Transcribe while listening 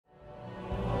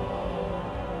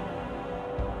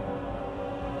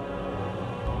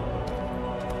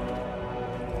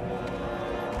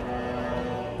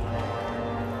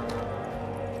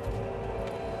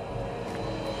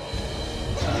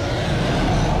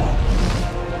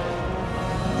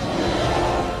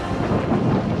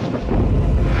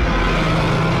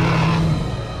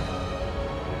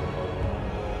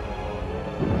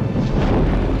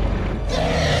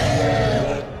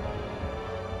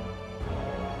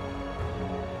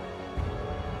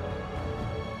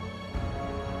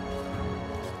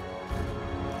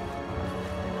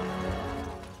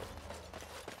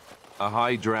A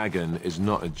high dragon is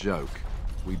not a joke.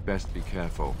 We'd best be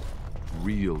careful.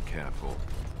 Real careful.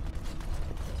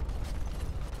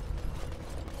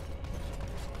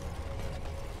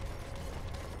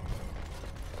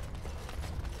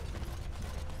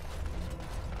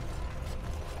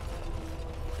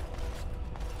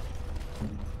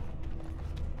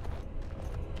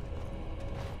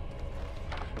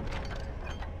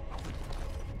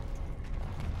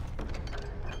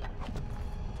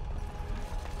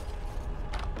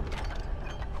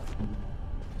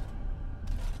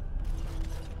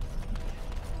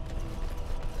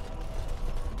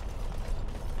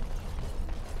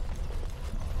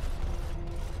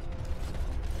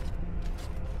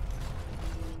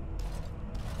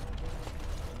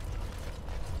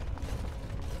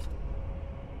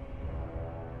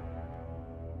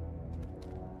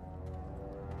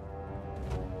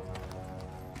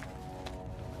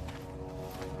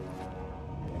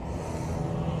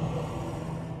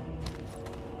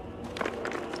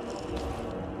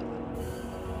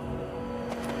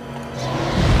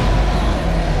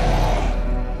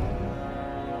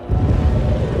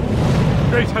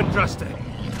 Fakendrase,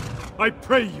 I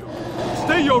pray you,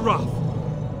 stay your wrath.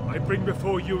 I bring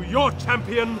before you your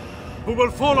champion, who will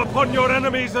fall upon your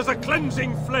enemies as a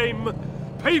cleansing flame,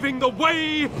 paving the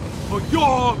way for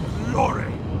your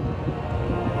glory.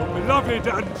 O beloved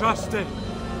Andraste,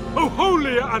 O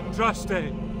holy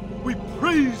Andraste, we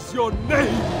praise your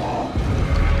name.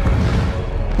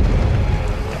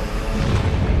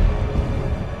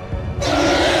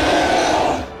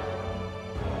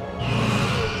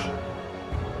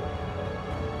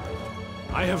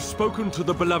 I have spoken to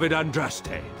the beloved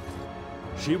Andraste.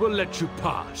 She will let you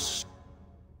pass.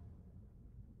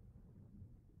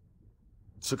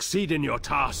 Succeed in your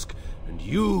task, and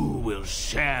you will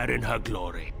share in her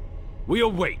glory. We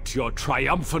await your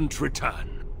triumphant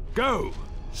return. Go,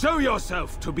 show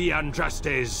yourself to be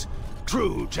Andraste's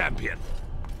true champion.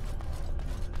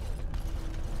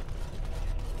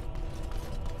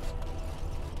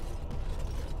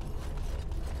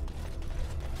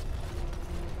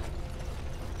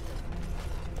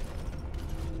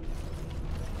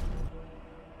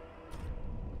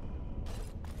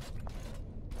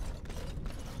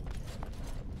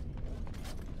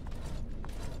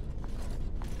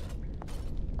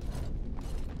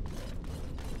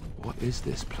 What is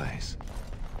this place?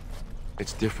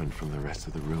 It's different from the rest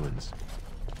of the ruins.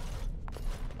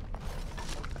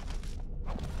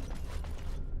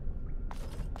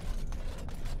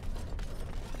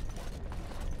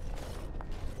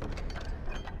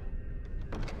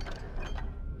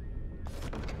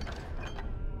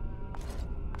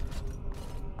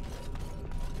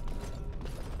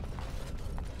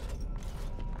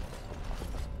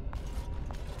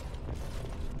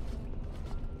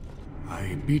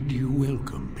 I bid you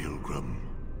welcome, pilgrim.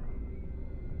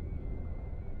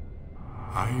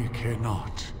 I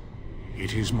cannot.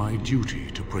 It is my duty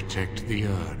to protect the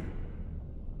urn.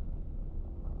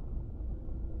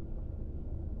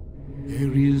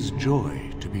 There is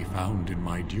joy to be found in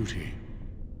my duty.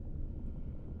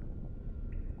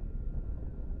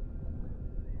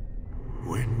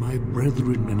 When my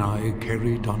brethren and I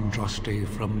carried Andraste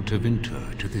from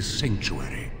Tevinter to this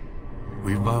sanctuary,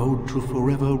 we vowed to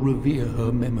forever revere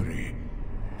her memory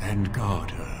and guard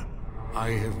her.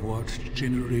 I have watched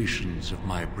generations of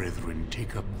my brethren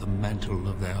take up the mantle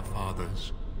of their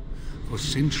fathers. For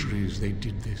centuries they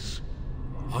did this,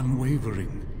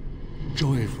 unwavering,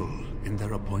 joyful in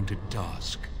their appointed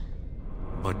task.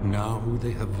 But now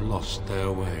they have lost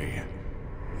their way.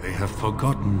 They have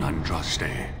forgotten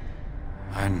Andraste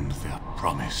and their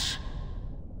promise.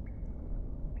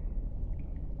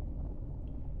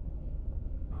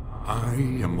 I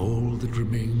am all that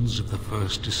remains of the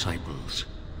first disciples.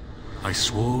 I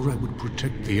swore I would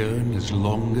protect the urn as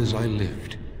long as I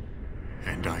lived,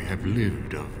 and I have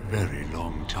lived a very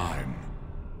long time.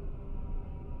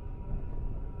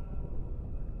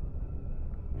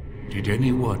 Did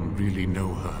anyone really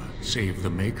know her, save the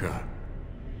Maker?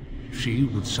 She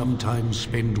would sometimes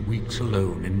spend weeks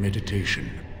alone in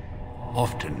meditation,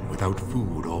 often without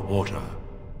food or water.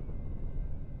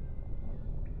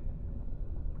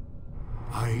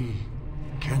 I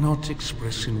cannot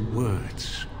express in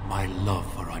words my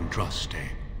love for Andraste.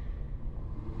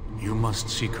 You must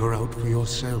seek her out for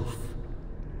yourself.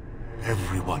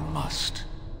 Everyone must.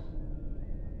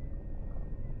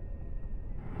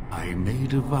 I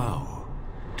made a vow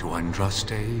to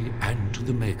Andraste and to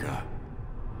the Maker.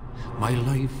 My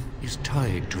life is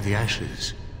tied to the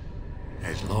ashes.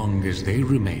 As long as they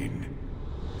remain,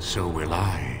 so will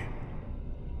I.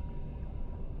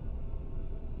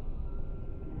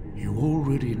 You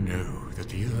already know that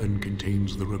the urn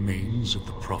contains the remains of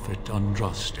the prophet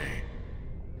Andraste.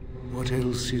 What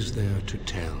else is there to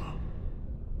tell?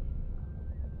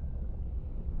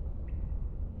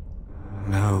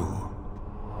 No.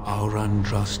 Our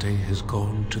Andraste has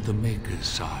gone to the Maker's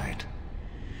side.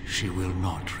 She will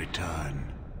not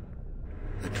return.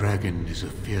 The dragon is a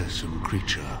fearsome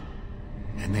creature,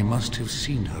 and they must have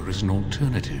seen her as an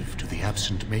alternative to the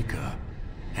absent Maker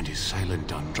and his silent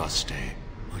Andraste.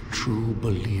 A true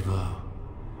believer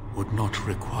would not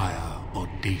require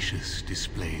audacious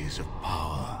displays of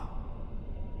power.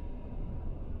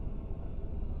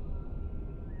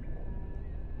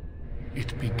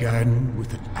 It began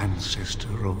with an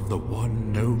ancestor of the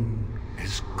one known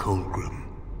as Kolgrim.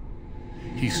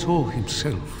 He saw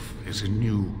himself as a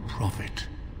new prophet,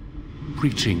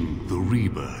 preaching the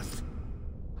rebirth.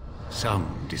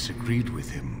 Some disagreed with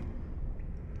him.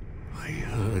 I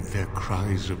heard their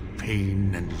cries of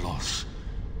pain and loss,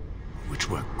 which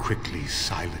were quickly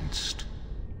silenced.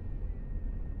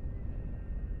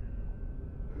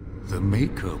 The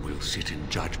Maker will sit in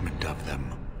judgment of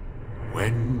them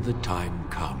when the time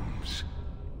comes.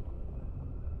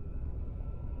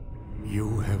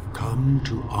 You have come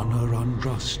to honor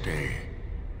Andraste,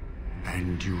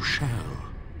 and you shall,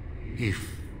 if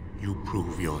you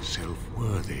prove yourself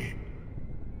worthy.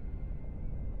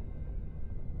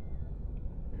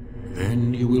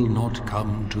 Then you will not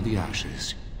come to the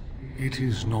ashes. It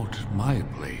is not my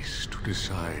place to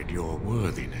decide your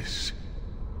worthiness.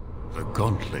 The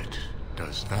Gauntlet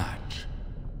does that.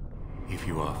 If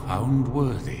you are found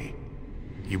worthy,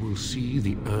 you will see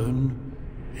the urn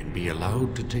and be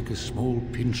allowed to take a small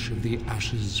pinch of the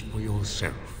ashes for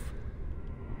yourself.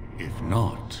 If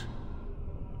not...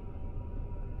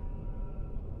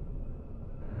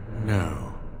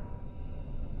 No.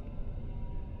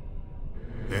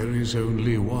 There is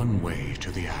only one way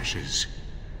to the ashes,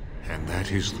 and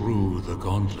that is through the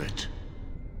Gauntlet.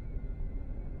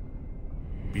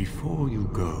 Before you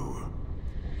go,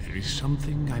 there is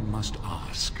something I must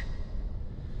ask.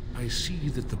 I see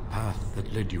that the path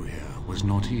that led you here was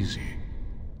not easy.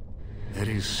 There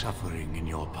is suffering in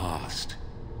your past.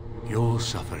 Your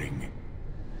suffering,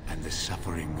 and the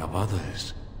suffering of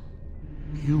others.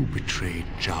 You betrayed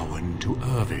Jowan to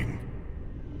Irving.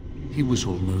 He was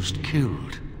almost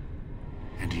killed,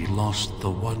 and he lost the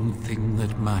one thing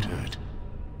that mattered.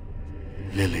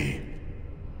 Lily.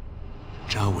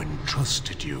 Jowan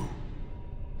trusted you.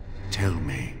 Tell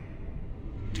me,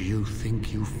 do you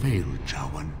think you failed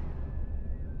Jowan?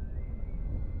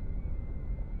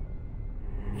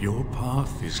 Your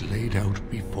path is laid out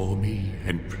before me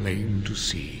and plain to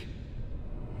see.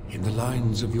 In the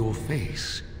lines of your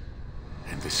face,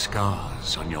 and the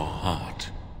scars on your heart.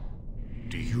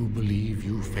 Do you believe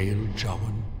you failed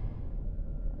Jowan?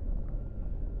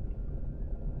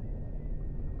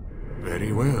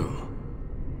 Very well.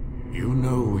 You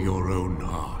know your own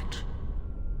heart.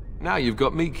 Now you've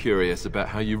got me curious about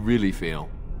how you really feel.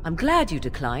 I'm glad you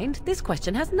declined. This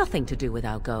question has nothing to do with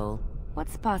our goal.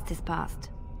 What's past is past.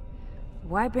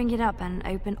 Why bring it up and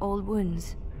open old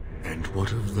wounds? And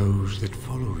what of those that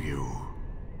follow you?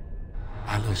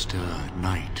 Alistair,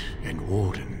 Knight, and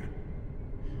Warden.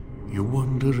 You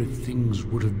wonder if things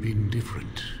would have been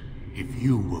different if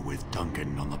you were with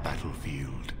Duncan on the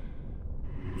battlefield.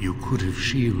 You could have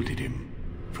shielded him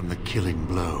from the killing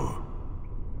blow.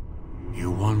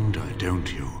 You wonder,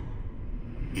 don't you,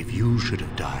 if you should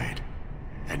have died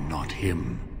and not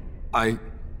him?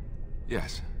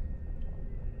 Yes.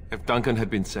 If Duncan had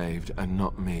been saved and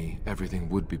not me, everything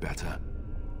would be better.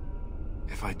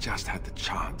 If I just had the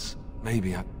chance,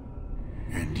 maybe I...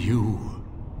 And you?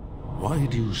 Why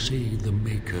do you say the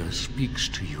Maker speaks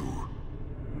to you,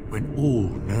 when all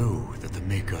know that the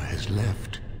Maker has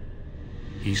left?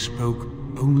 He spoke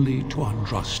only to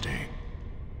Andraste.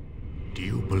 Do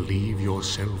you believe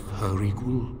yourself her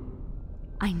equal?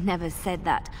 I never said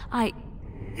that.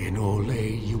 In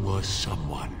Orlais you were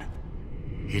someone.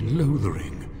 In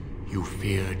Lothering, you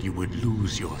feared you would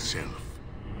lose yourself,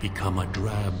 become a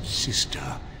drab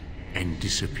sister, and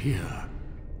disappear.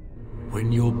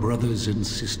 When your brothers and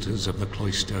sisters of the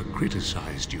cloister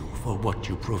criticized you for what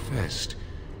you professed,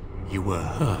 you were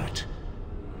hurt,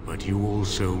 but you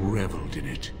also reveled in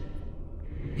it.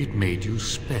 It made you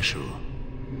special.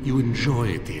 You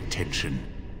enjoyed the attention,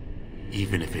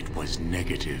 even if it was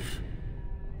negative.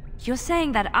 You're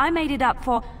saying that I made it up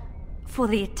for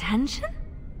the attention?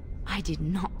 I did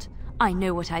not. I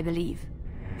know what I believe.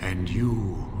 And you,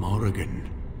 Morrigan,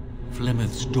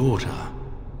 Flemeth's daughter,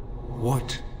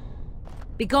 what?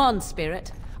 Begone,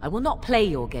 spirit. I will not play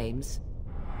your games.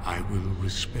 I will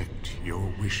respect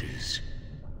your wishes.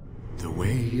 The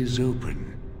way is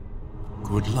open.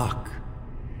 Good luck,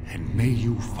 and may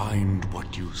you find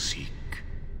what you seek.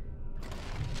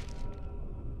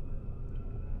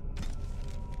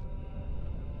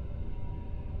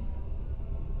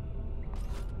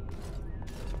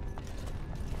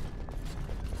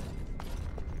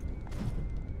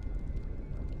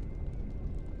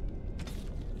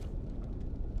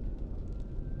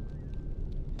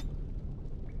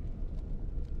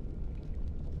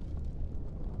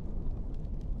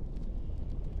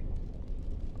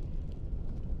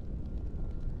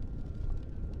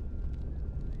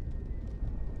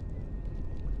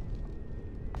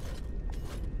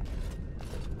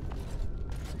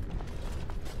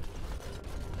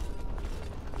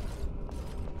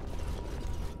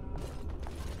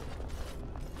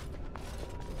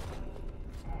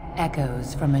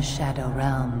 Echoes from a shadow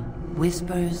realm,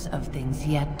 whispers of things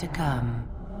yet to come.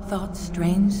 Thought's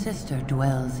strange sister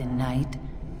dwells in night,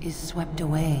 is swept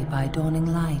away by dawning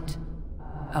light.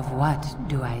 Of what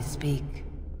do I speak?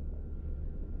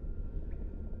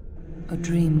 A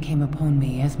dream came upon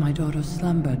me as my daughter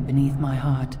slumbered beneath my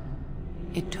heart.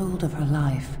 It told of her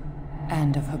life,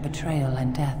 and of her betrayal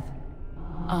and death.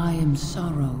 I am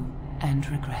sorrow and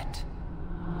regret.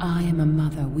 I am a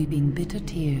mother weeping bitter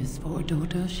tears for a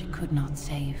daughter she could not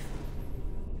save.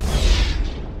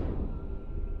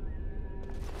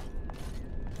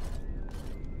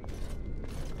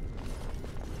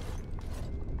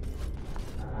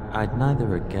 I'd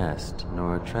neither a guest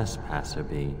nor a trespasser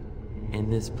be. In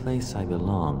this place I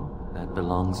belong, that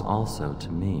belongs also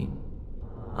to me.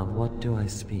 Of what do I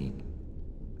speak?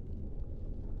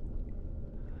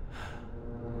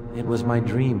 It was my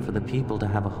dream for the people to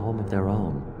have a home of their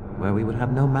own, where we would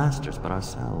have no masters but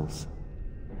ourselves.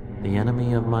 The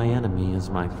enemy of my enemy is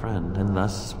my friend, and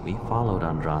thus we followed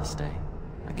Andraste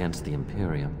against the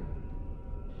Imperium.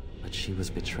 But she was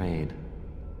betrayed,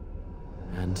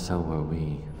 and so were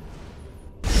we.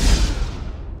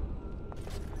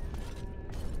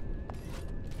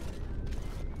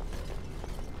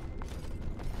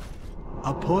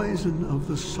 A poison of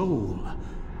the soul,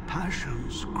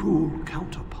 passion's cruel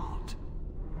counterpart.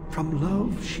 From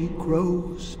love she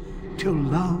grows, till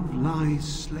love lies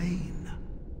slain.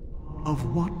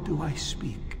 Of what do I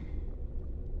speak?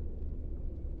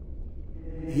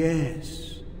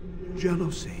 Yes,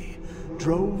 jealousy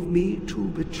drove me to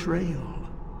betrayal.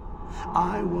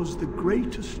 I was the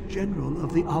greatest general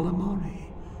of the Alamari,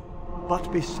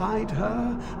 but beside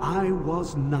her I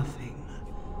was nothing.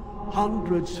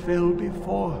 Hundreds fell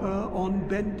before her on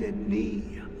bended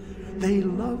knee. They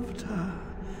loved her,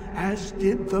 as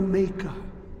did the Maker.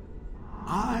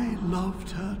 I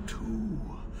loved her too.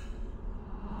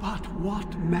 But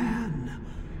what man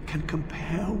can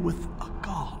compare with a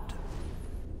god?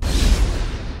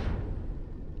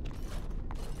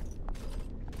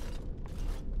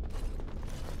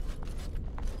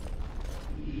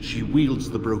 She wields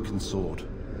the broken sword,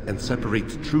 and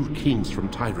separates true kings from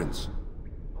tyrants.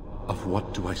 Of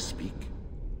what do I speak?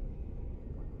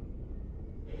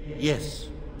 Yes,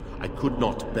 I could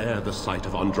not bear the sight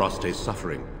of Andraste's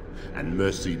suffering, and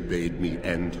mercy bade me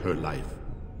end her life.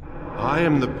 I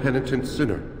am the penitent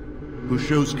sinner, who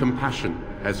shows compassion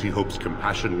as he hopes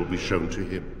compassion will be shown to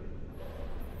him.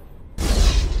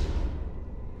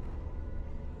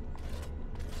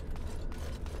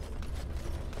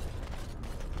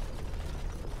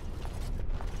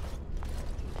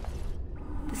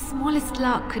 The smallest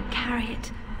lark could carry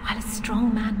it, while a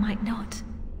strong man might not.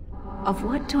 Of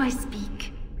what do I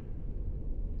speak?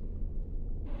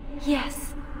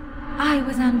 Yes, I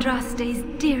was Andraste's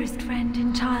dearest friend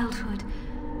in childhood,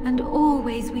 and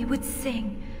always we would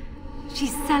sing. She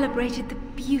celebrated the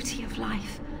beauty of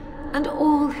life, and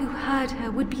all who heard her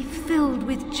would be filled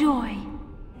with joy.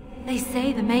 They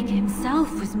say the Maker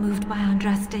himself was moved by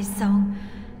Andraste's song,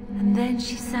 and then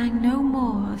she sang no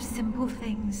more of simple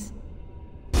things.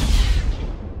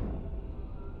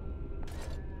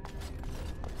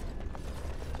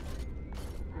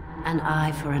 An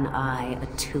eye for an eye, a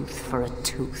tooth for a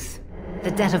tooth.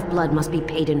 The debt of blood must be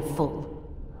paid in full.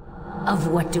 Of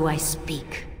what do I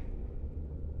speak?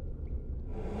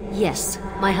 Yes,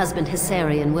 my husband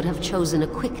Hissarion would have chosen a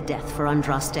quick death for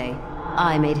Andraste.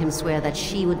 I made him swear that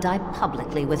she would die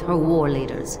publicly with her war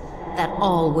leaders, that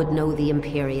all would know the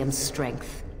Imperium's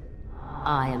strength.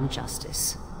 I am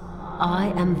justice.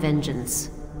 I am vengeance.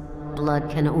 Blood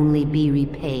can only be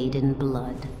repaid in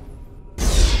blood.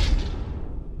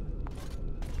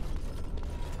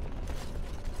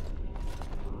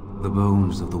 The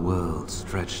bones of the world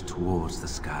stretched towards the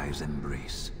sky's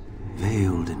embrace,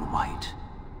 veiled in white,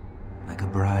 like a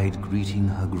bride greeting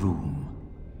her groom.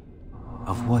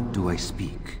 Of what do I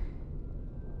speak?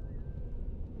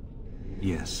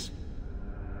 Yes.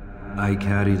 I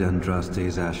carried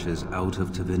Andraste's ashes out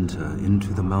of Tevinter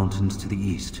into the mountains to the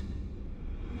east,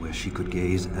 where she could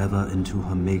gaze ever into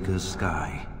her Maker's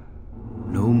sky.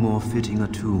 No more fitting a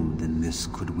tomb than this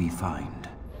could we find.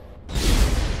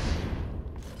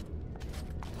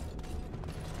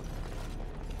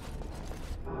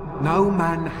 No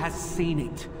man has seen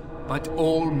it, but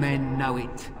all men know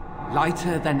it.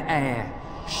 Lighter than air,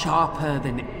 sharper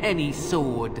than any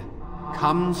sword.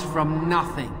 Comes from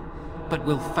nothing, but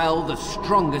will fell the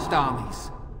strongest armies.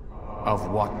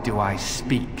 Of what do I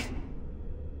speak?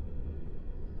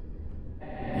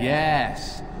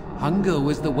 Yes, hunger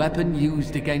was the weapon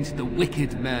used against the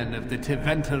wicked men of the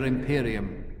Tevinter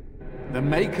Imperium. The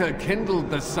Maker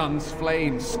kindled the sun's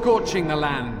flame, scorching the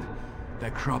land.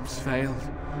 Their crops failed,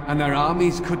 and their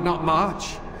armies could not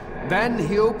march. Then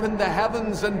he opened the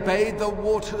heavens and bade the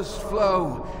waters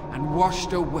flow, and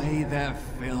washed away their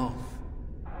filth.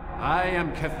 I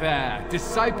am Cather,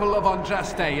 disciple of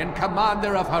Andraste and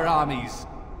commander of her armies.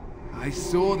 I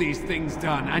saw these things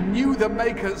done, and knew the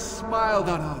Makers smiled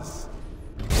on us.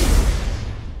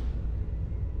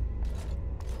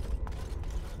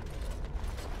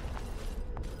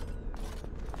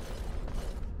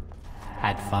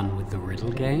 Had fun with the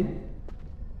riddle game?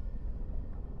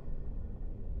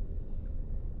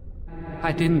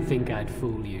 I didn't think I'd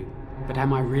fool you, but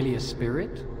am I really a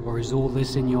spirit, or is all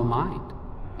this in your mind?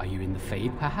 Are you in the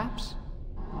Fade, perhaps?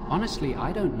 Honestly,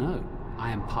 I don't know.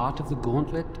 I am part of the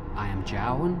Gauntlet, I am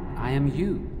Jowan, I am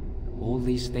you. All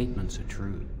these statements are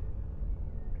true.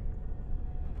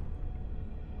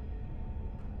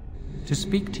 To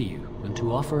speak to you, and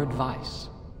to offer advice.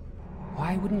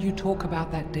 Why wouldn't you talk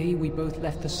about that day we both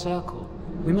left the Circle?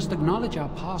 We must acknowledge our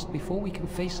past before we can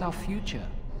face our future.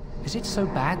 Is it so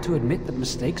bad to admit that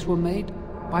mistakes were made?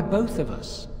 By both of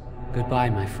us. Goodbye,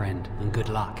 my friend, and good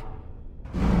luck.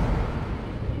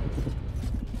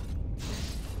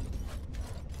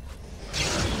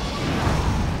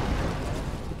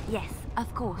 Yes,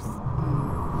 of course.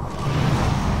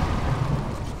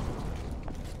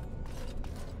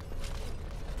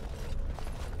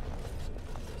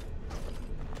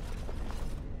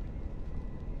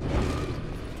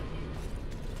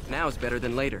 Now's better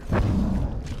than later.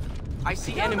 I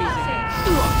see enemies ahead.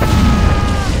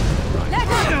 Let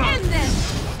us end this!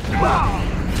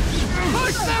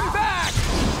 Push them back!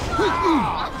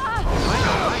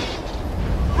 Alright.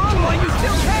 Run while you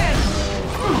still can!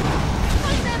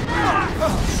 Push them back!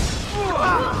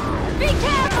 Be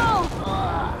careful!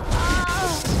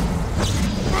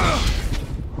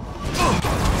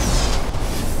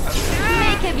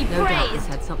 Make it be No doubt this praised!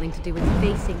 had something to do with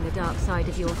facing the dark side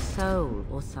of your soul,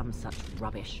 or some such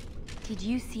rubbish. Did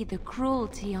you see the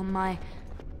cruelty on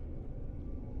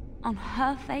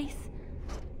her face?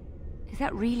 Is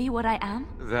that really what I am?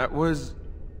 That was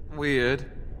weird.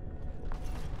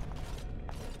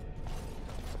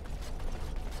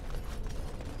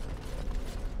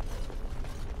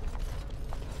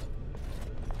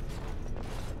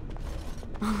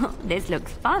 This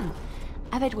looks fun.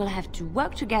 I bet we'll have to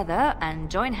work together and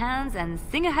join hands and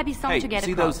sing a happy song Hey, together.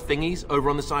 see those thingies over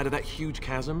on the side of that huge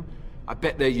chasm? I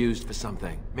bet they're used for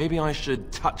something. Maybe I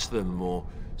should touch them or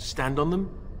stand on them?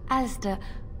 Alistair,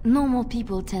 normal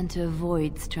people tend to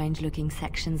avoid strange-looking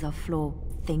sections of floor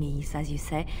thingies, as you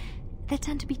say. They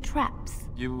tend to be traps.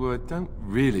 You don't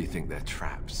really think they're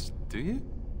traps, do you?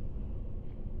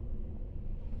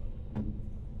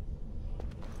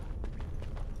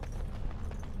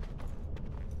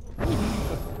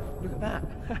 Look at that.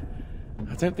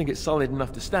 I don't think it's solid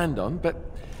enough to stand on, but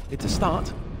it's a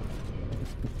start.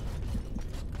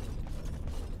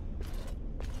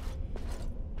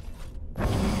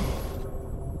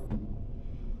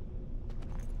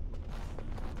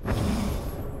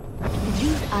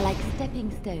 These are like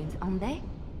stepping stones, aren't they?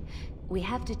 We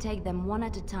have to take them one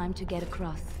at a time to get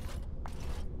across.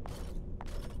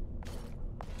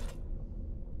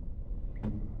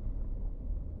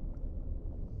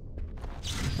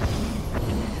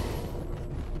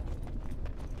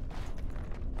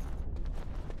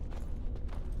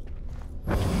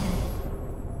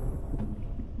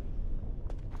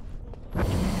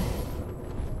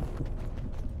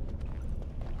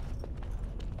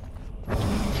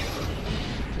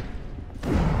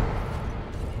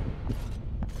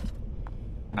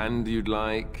 And you'd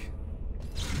like...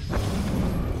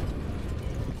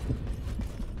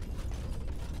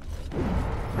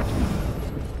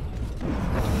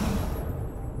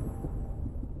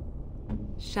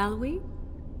 Shall we?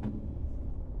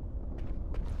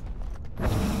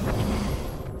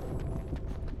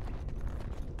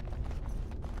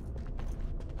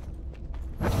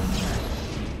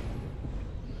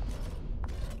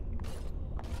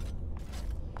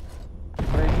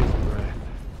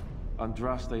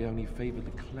 Andraste only favored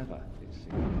the clever, it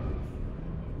seems.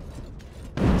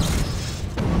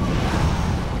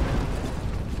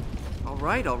 All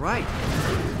right.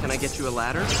 Can I get you a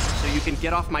ladder so you can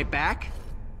get off my back?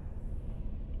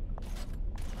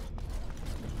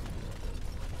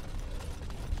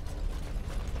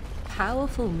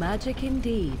 Powerful magic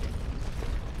indeed.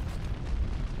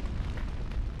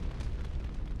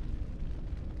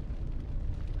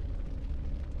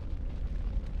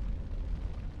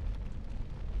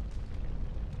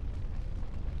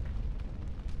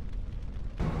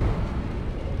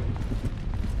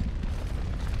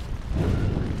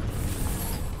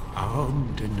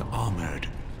 Armed and armored,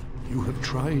 you have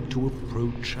tried to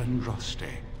approach Andraste.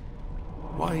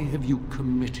 Why have you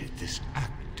committed this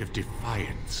act of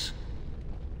defiance?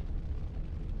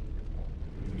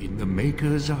 In the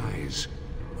Maker's eyes,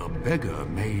 a beggar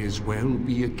may as well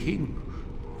be a king,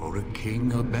 or a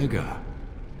king a beggar.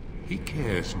 He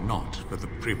cares not for the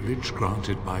privilege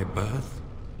granted by birth.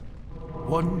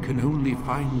 One can only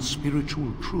find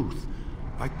spiritual truth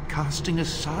by casting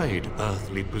aside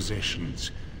earthly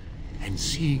possessions and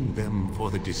seeing them for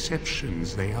the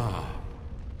deceptions they are.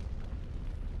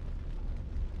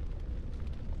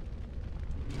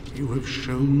 You have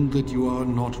shown that you are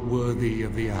not worthy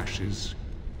of the ashes.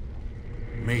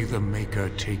 May the Maker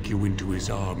take you into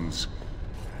his arms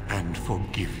and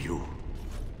forgive you.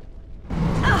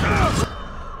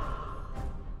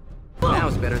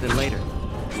 Now's better than later.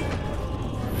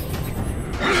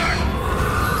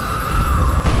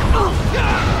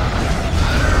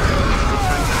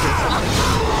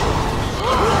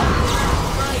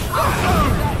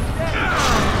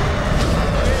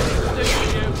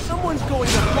 Someone's going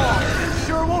to fall.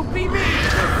 Sure won't be me.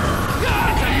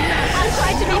 I'll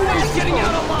try to be merciful. Getting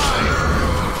out alive.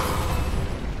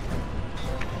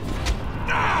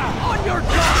 On your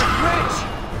guard, Rich.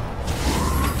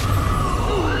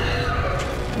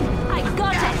 I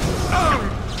got it.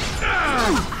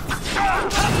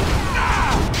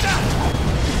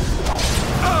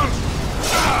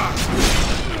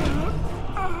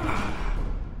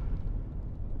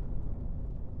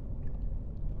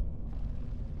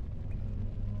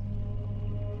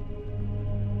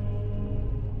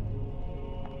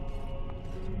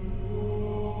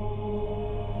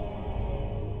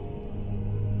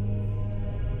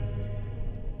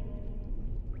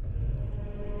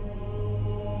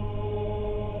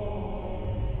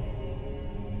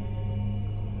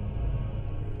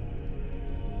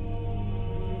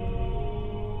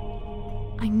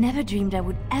 I never dreamed I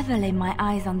would ever lay my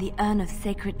eyes on the Urn of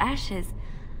Sacred Ashes.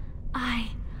 I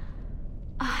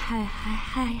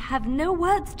have no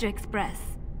words to express.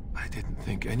 I didn't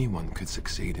think anyone could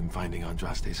succeed in finding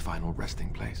Andraste's final resting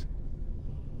place.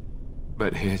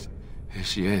 But here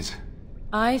she is.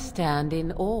 I stand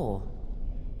in awe.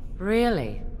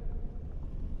 Really.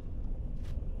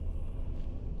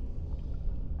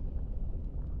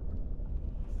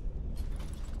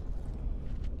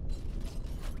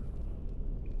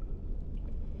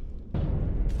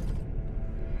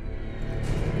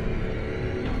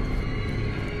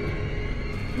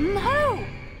 No!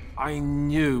 I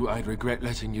knew I'd regret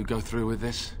letting you go through with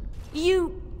this.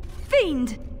 You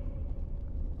fiend!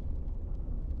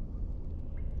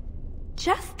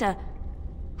 Justa,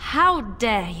 how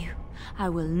dare you? I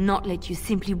will not let you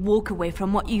simply walk away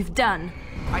from what you've done.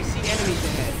 I see enemies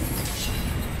ahead.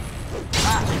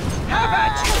 Have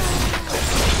at you!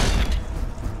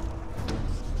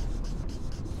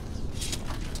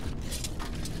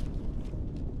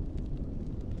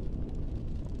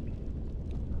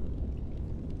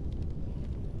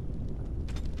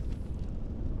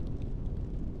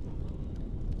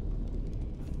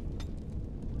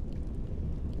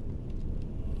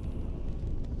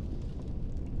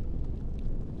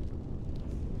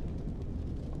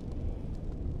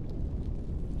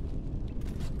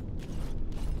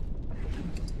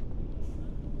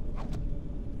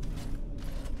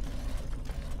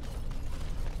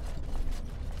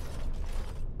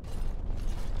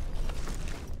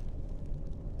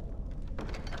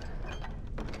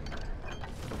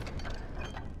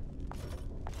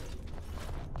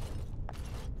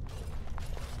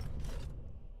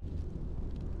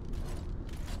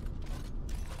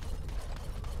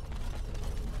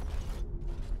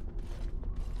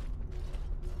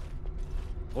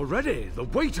 Already, the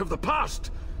weight of the past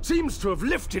seems to have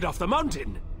lifted off the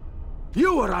mountain.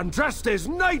 You are Andraste's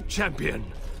Knight Champion.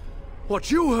 What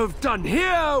you have done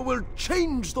here will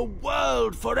change the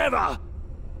world forever.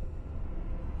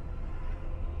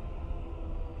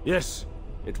 Yes,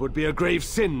 it would be a grave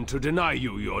sin to deny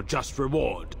you your just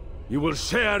reward. You will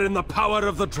share in the power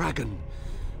of the dragon,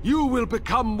 you will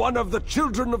become one of the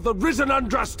children of the risen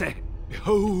Andraste.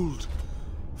 Behold,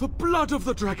 the blood of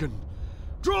the dragon,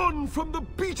 drawn from the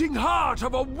beating heart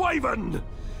of a wyvern.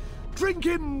 Drink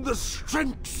in the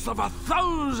strength of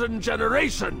 1,000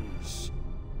 generations.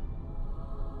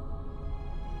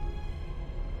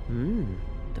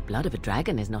 The blood of a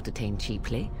dragon is not attained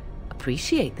cheaply.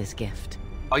 Appreciate this gift.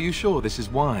 Are you sure this is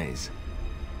wise?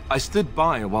 I stood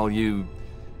by while you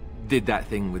did that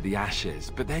thing with the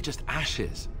ashes, but they're just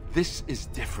ashes. This is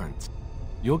different.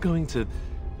 You're going to...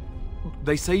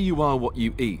 They say you are what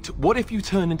you eat. What if you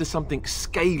turn into something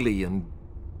scaly and...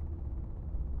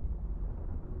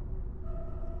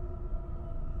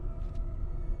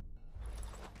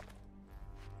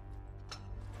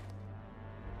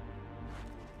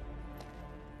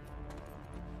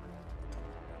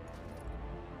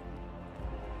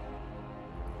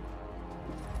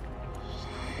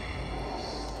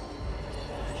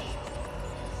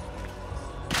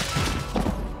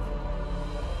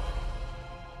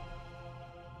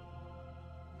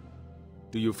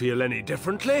 Do you feel any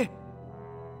differently?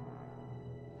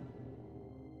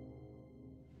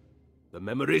 The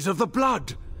memories of the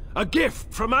blood, a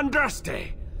gift from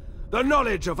Andraste. The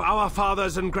knowledge of our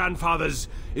fathers and grandfathers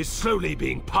is slowly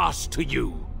being passed to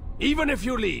you. Even if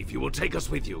you leave, you will take us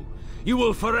with you. You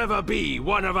will forever be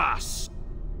one of us.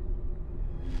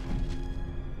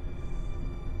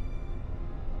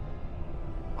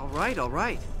 All right, all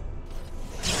right.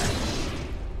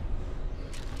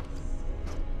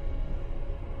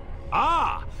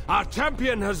 Ah, our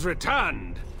champion has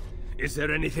returned. Is there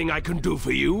anything I can do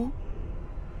for you?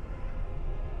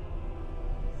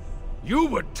 You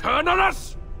would turn on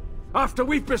us? After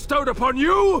we've bestowed upon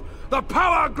you the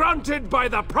power granted by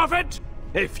the Prophet?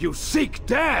 If you seek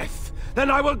death,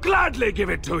 then I will gladly give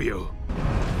it to you.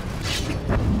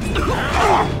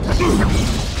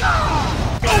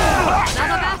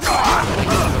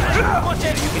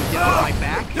 You can get right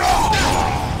back.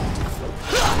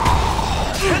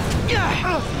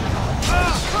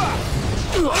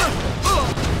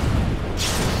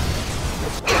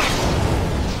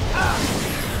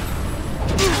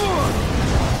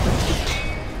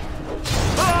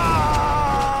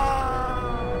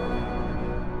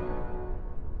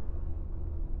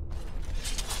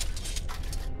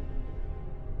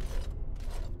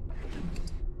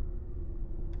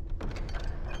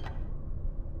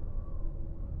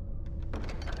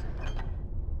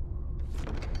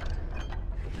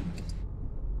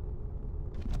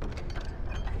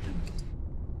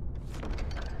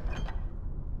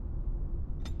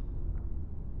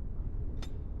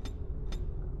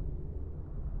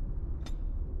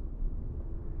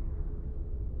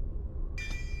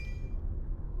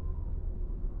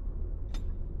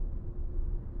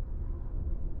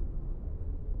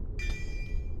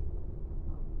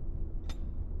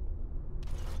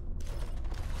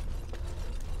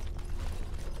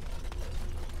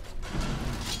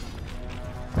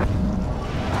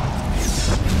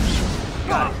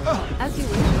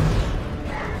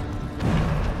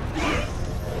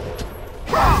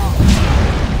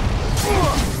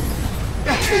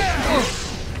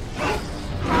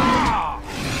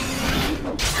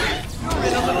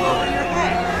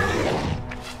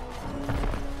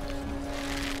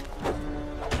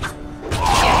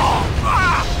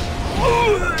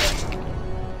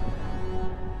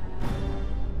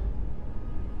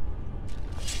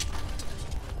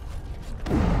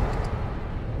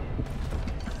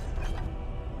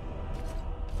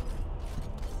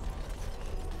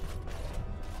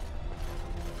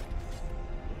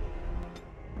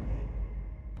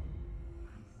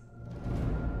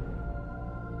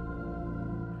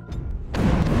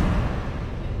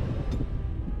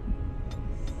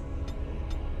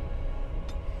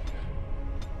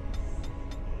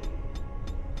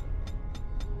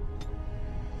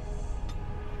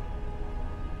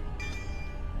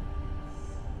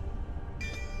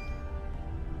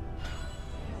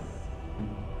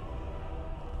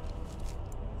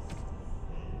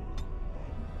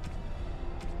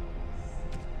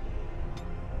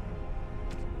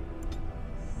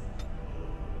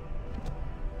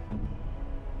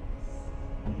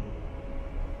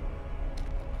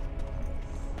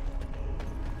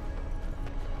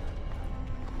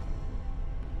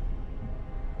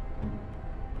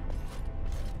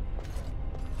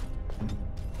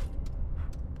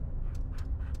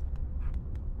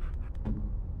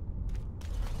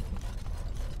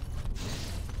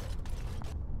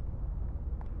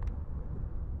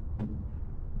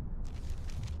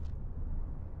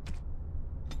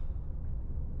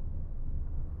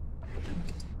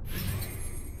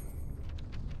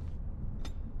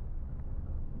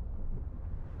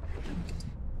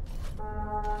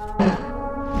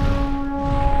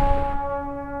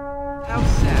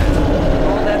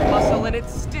 planet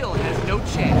still has no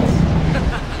chance.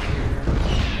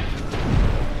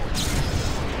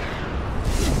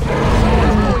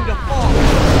 Someone's going to fall.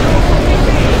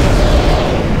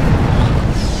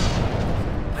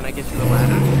 Can I get you a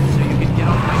ladder so you can get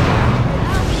off my back?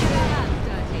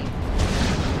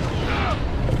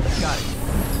 Got it.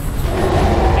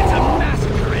 It's a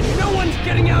massacre and no one's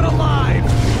getting out alive!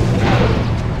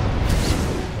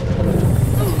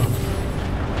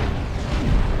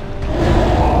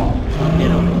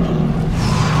 Get over it.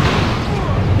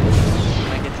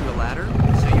 Can I get you a ladder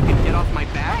so you can get off my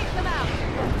back? Take them out.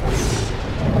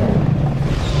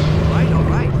 All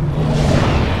right.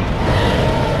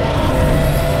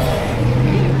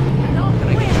 Can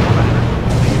I get you a ladder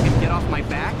so you can get off my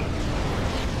back?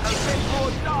 I'll take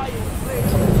more dying,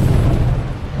 please.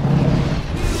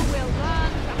 You will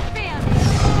learn to fear me.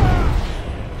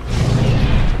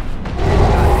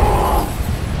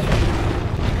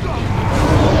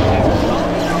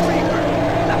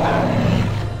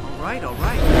 All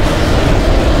right.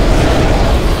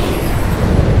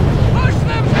 Push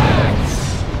them back!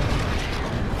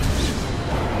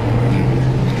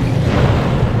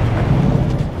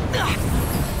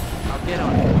 I'll get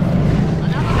on it.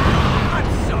 I'm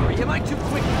sorry, am I too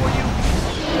quick for you?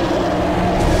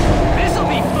 This'll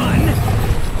be fun!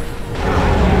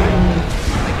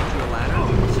 Can I get you a ladder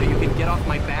so you can get off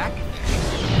my back?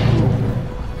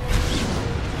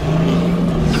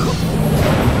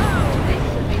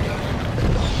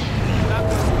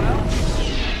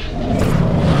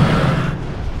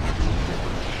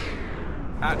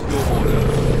 At your order.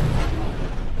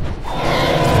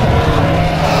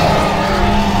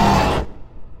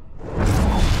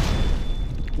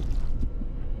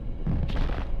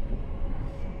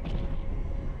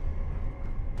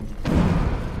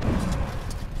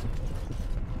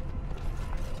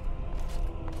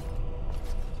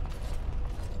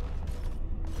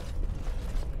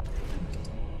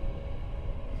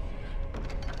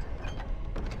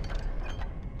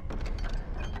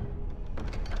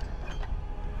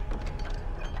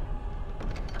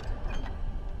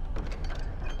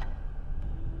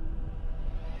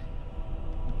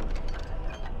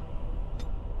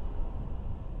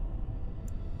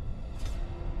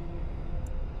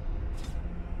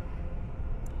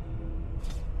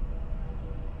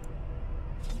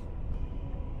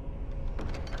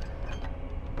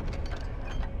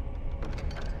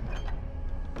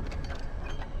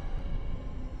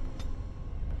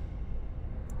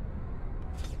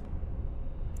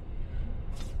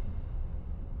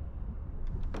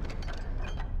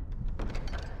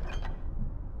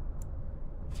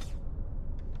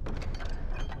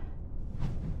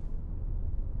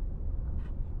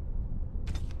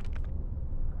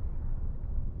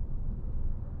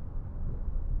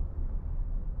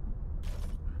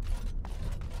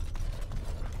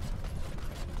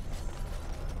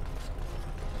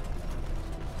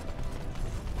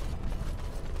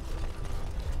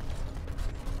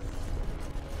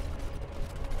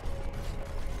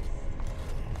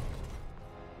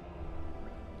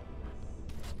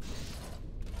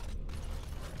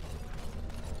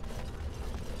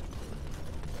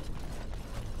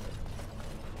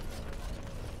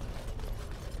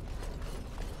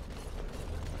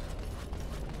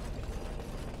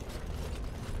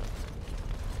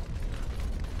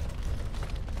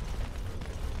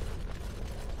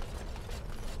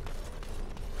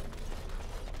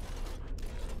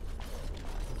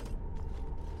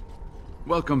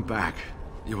 Welcome back.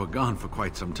 You were gone for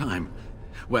quite some time.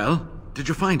 Well, did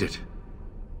you find it?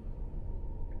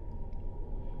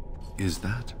 Is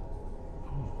that?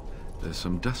 Oh, there's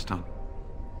some dust on...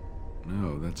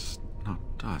 No, that's not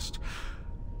dust.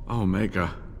 Oh,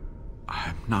 Maker,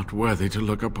 I'm not worthy to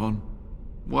look upon.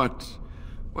 What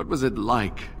was it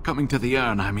like, coming to the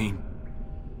urn, I mean?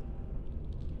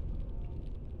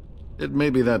 It may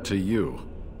be that to you,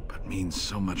 but means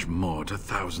so much more to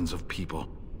thousands of people.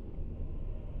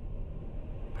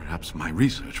 Perhaps my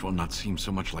research will not seem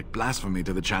so much like blasphemy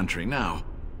to the Chantry now.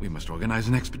 We must organize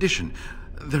an expedition.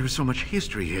 There is so much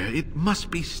history here, it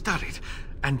must be studied.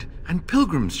 And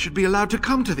pilgrims should be allowed to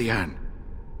come to the urn.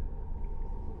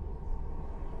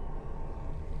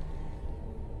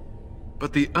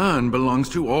 But the urn belongs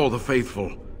to all the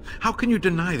faithful. How can you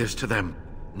deny this to them?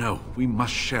 No, we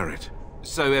must share it.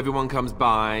 So everyone comes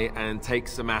by and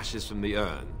takes some ashes from the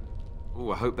urn.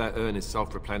 Oh, I hope that urn is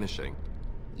self-replenishing.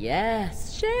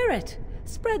 Yes, share it.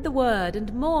 Spread the word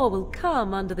and more will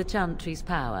come under the Chantry's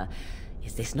power.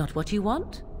 Is this not what you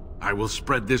want? I will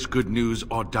spread this good news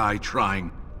or die trying.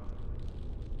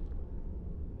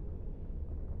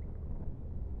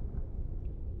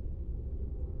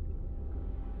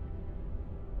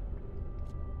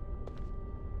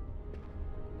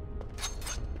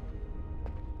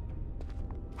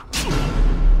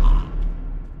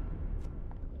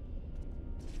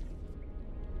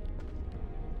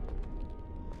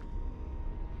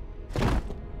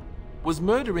 Was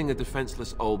murdering a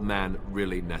defenseless old man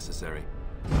really necessary?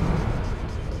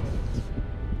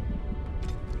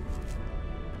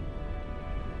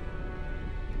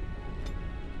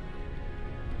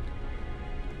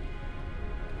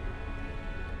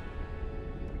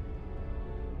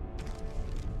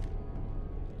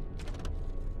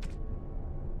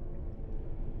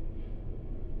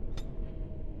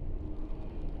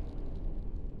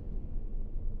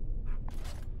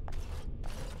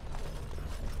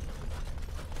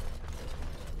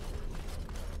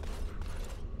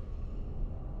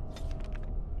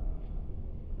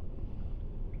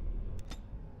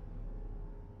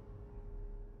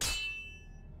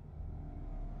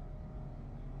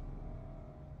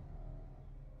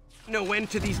 No end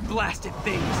to these blasted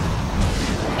things.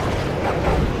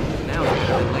 Now it's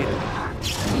later.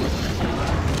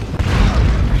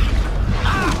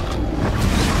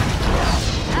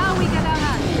 Now we get our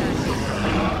hands dirty.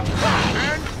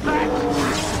 And back!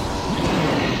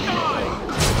 Die!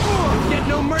 Get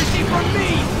no mercy from me!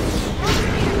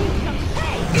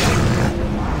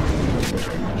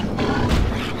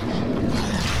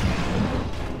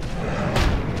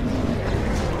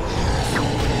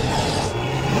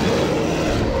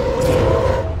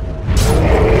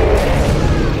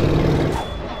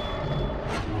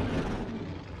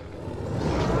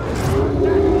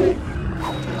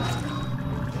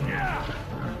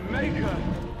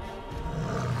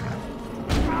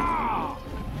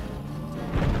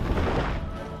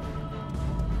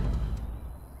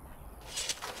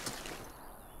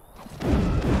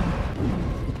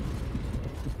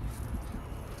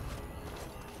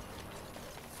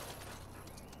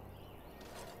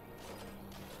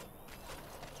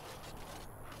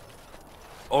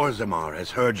 Orzammar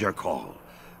has heard your call.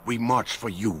 We march for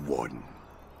you, Warden.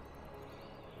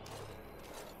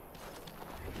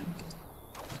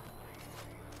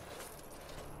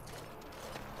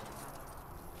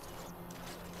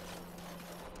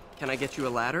 Can I get you a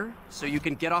ladder so you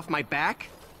can get off my back?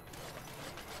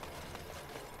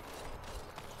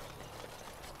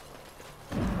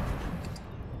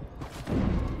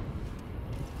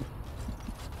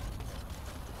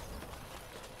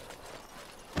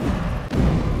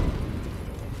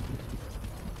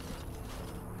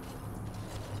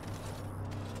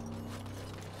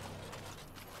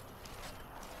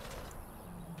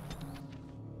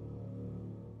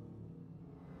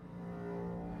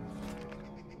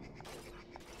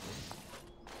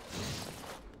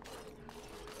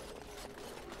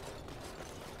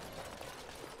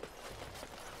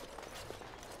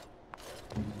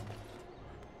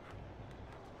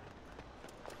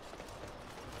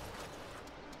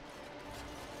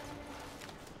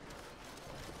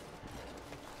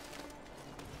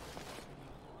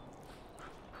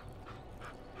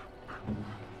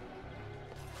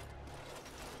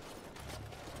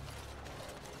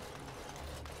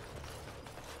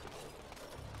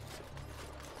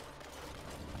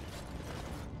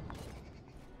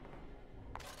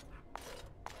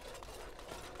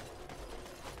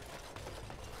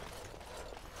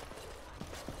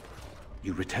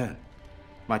 You return.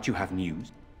 Might you have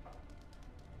news?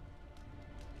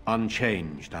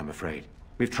 Unchanged, I'm afraid.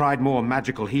 We've tried more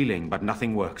magical healing, but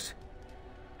nothing works.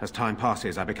 As time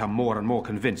passes, I become more and more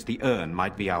convinced the urn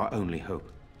might be our only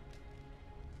hope.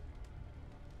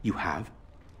 You have?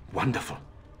 Wonderful.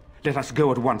 Let us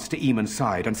go at once to Eamon's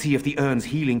side and see if the urn's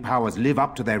healing powers live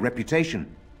up to their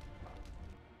reputation.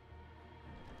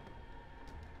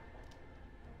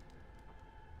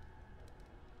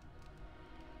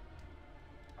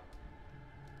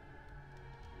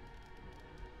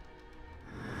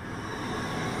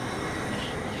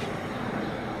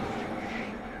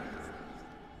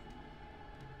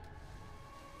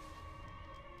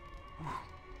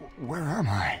 Where am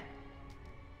I?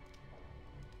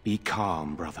 Be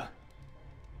calm, brother.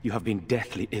 You have been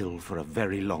deathly ill for a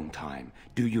very long time.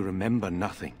 Do you remember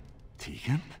nothing?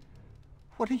 Teagan?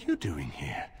 What are you doing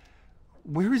here?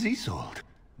 Where is Isolde?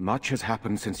 Much has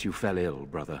happened since you fell ill,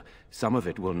 brother. Some of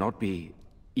it will not be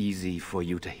easy for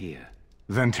you to hear.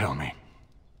 Then tell me.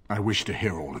 I wish to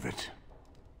hear all of it.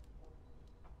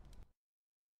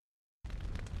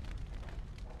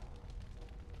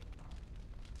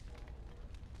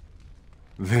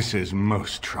 This is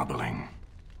most troubling.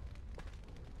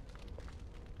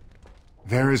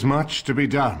 There is much to be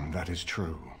done, that is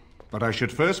true. But I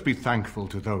should first be thankful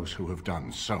to those who have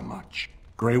done so much.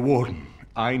 Grey Warden,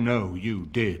 I know you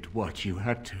did what you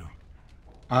had to.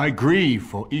 I grieve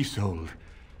for Isolde,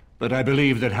 but I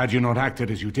believe that had you not acted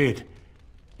as you did,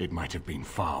 it might have been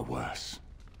far worse.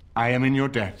 I am in your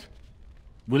debt.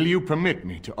 Will you permit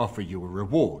me to offer you a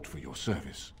reward for your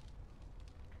service?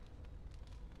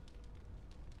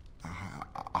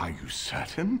 Are you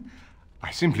certain?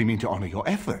 I simply mean to honor your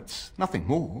efforts, nothing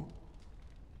more.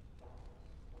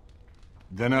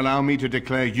 Then allow me to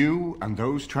declare you and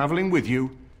those traveling with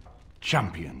you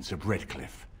champions of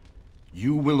Redcliffe.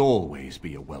 You will always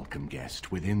be a welcome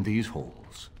guest within these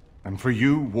halls. And for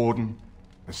you, Warden,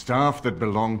 a staff that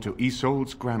belonged to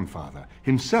Isolde's grandfather,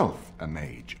 himself a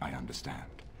mage, I understand.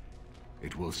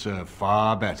 It will serve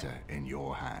far better in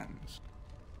your hands.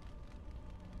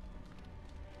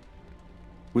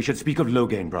 We should speak of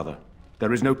Loghain, brother.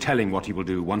 There is no telling what he will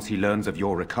do once he learns of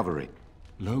your recovery.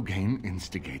 Loghain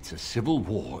instigates a civil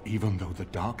war even though the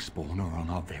Darkspawn are on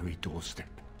our very doorstep.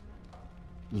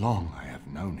 Long I have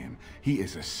known him. He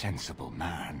is a sensible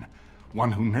man,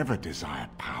 one who never desired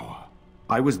power.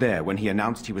 I was there when he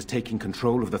announced he was taking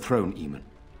control of the throne, Eamon.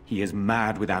 He is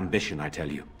mad with ambition, I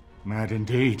tell you. Mad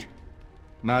indeed.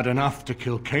 Mad enough to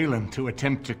kill Kaelan, to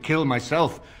attempt to kill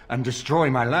myself and destroy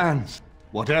my lands.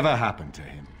 Whatever happened to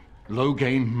him,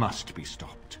 Loghain must be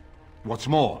stopped. What's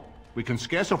more, we can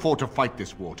scarce afford to fight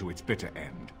this war to its bitter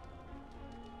end.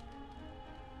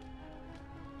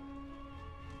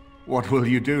 What will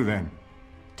you do then?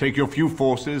 Take your few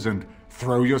forces and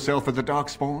throw yourself at the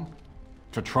Darkspawn?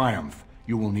 To triumph,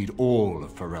 you will need all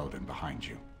of Ferelden behind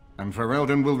you. And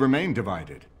Ferelden will remain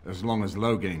divided, as long as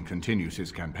Loghain continues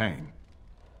his campaign.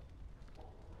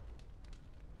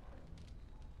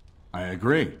 I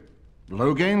agree.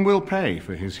 Loghain will pay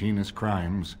for his heinous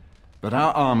crimes, but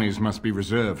our armies must be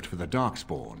reserved for the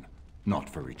Darkspawn, not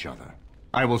for each other.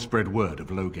 I will spread word of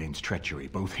Loghain's treachery,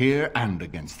 both here and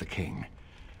against the king.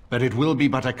 But it will be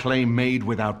but a claim made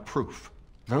without proof.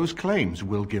 Those claims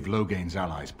will give Loghain's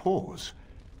allies pause,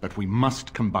 but we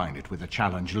must combine it with a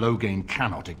challenge Loghain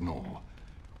cannot ignore.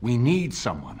 We need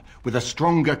someone with a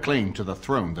stronger claim to the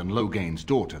throne than Loghain's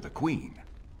daughter, the Queen.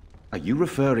 Are you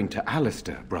referring to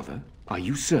Alistair, brother? Are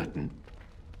you certain?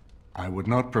 I would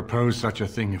not propose such a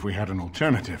thing if we had an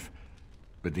alternative,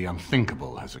 but the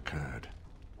unthinkable has occurred.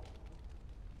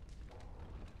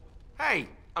 Hey,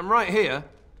 I'm right here.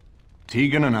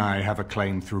 Teagan and I have a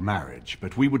claim through marriage,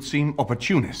 but we would seem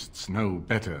opportunists no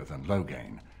better than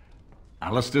Loghain.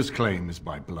 Alistair's claim is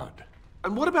by blood.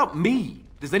 And what about me?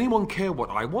 Does anyone care what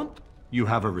I want? You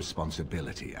have a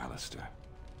responsibility, Alistair.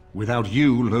 Without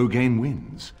you, Loghain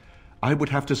wins. I would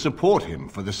have to support him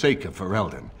for the sake of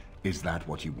Ferelden. Is that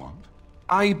what you want?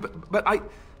 But I...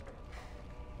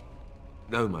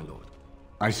 No, my lord.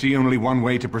 I see only one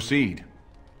way to proceed.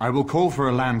 I will call for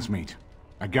a Landsmeet,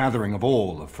 a gathering of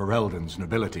all of Ferelden's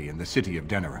nobility in the city of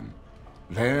Denerim.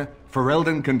 There,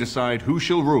 Ferelden can decide who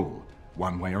shall rule,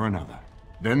 one way or another.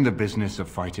 Then the business of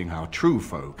fighting our true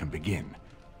foe can begin.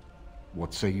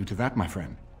 What say you to that, my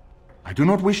friend? I do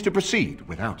not wish to proceed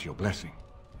without your blessing.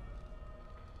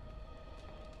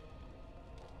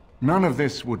 None of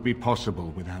this would be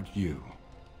possible without you.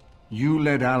 You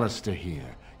led Alistair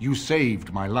here. You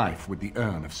saved my life with the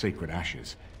Urn of Sacred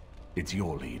Ashes. It's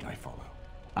your lead I follow.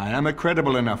 I am a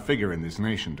credible enough figure in this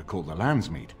nation to call the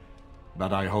Landsmeet,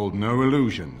 but I hold no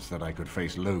illusions that I could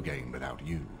face Loghain without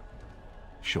you.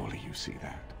 Surely you see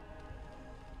that.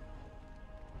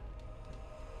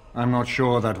 I'm not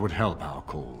sure that would help our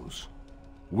cause.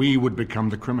 We would become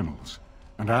the criminals,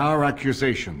 and our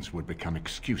accusations would become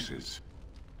excuses.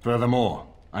 Furthermore,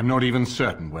 I'm not even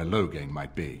certain where Loghain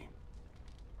might be.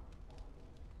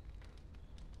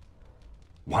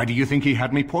 Why do you think he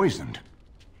had me poisoned?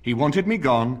 He wanted me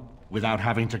gone without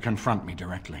having to confront me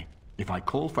directly. If I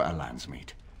call for a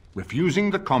Landsmeet,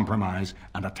 refusing the compromise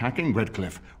and attacking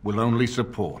Redcliffe will only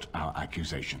support our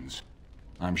accusations.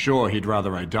 I'm sure he'd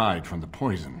rather I died from the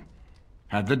poison.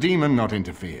 Had the demon not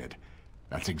interfered,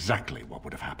 that's exactly what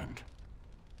would have happened.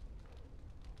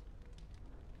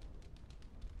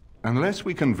 Unless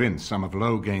we convince some of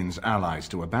Loghain's allies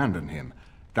to abandon him,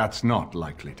 that's not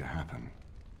likely to happen.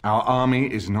 Our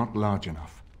army is not large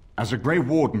enough. As a Grey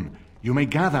Warden, you may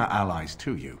gather allies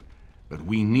to you, but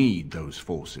we need those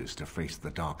forces to face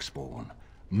the Darkspawn,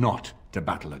 not to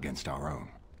battle against our own.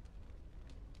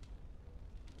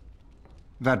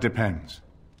 That depends.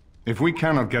 If we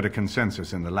cannot get a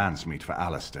consensus in the Landsmeet for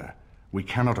Alistair, we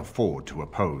cannot afford to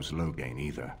oppose Loghain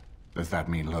either. Does that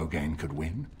mean Loghain could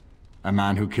win? A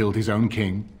man who killed his own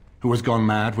king, who has gone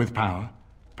mad with power?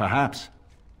 Perhaps.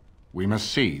 We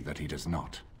must see that he does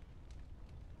not.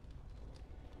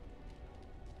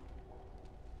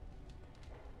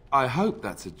 I hope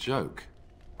that's a joke.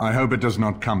 I hope it does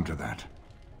not come to that.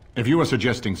 If you are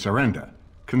suggesting surrender,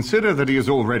 consider that he has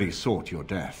already sought your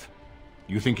death.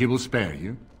 You think he will spare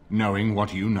you, knowing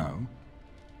what you know?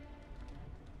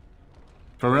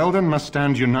 Ferelden must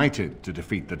stand united to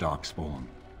defeat the Darkspawn.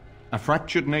 A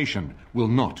fractured nation will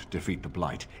not defeat the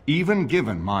Blight, even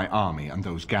given my army and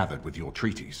those gathered with your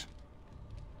treaties.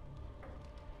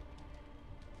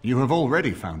 You have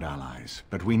already found allies,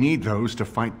 but we need those to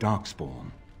fight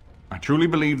Darkspawn. I truly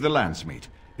believe the Landsmeet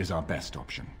is our best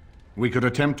option. We could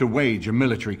attempt to wage a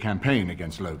military campaign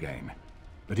against Loghain,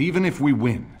 but even if we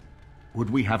win, would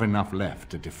we have enough left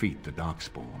to defeat the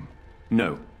Darkspawn?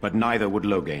 No, but neither would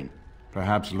Loghain.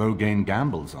 Perhaps Loghain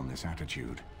gambles on this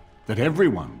attitude. That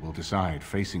everyone will decide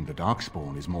facing the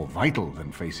Darkspawn is more vital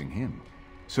than facing him,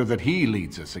 so that he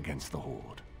leads us against the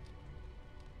Horde.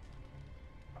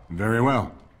 Very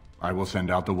well. I will send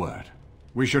out the word.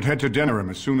 We should head to Denerim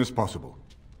as soon as possible.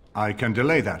 I can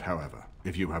delay that, however,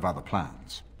 if you have other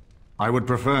plans. I would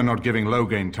prefer not giving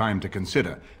Loghain time to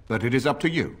consider, but it is up to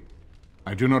you.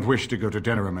 I do not wish to go to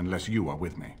Denerim unless you are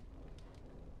with me.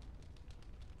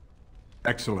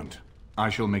 Excellent. I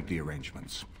shall make the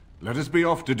arrangements. Let us be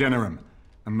off to Denerim,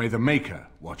 and may the Maker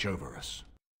watch over us.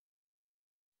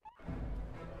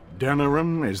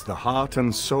 Denerim is the heart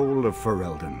and soul of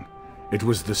Ferelden. It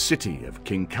was the city of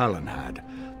King Calenhad,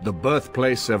 the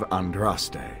birthplace of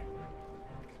Andraste.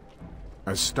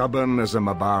 As stubborn as a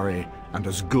Mabari, and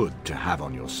as good to have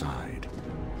on your side.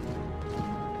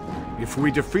 If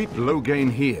we defeat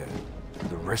Loghain here,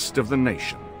 the rest of the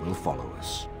nation will follow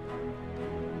us.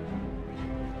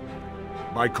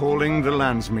 By calling the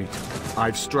Landsmeet,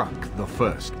 I've struck the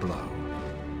first blow.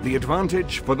 The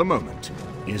advantage, for the moment,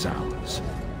 is ours.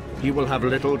 He will have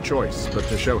little choice but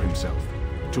to show himself,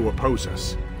 to oppose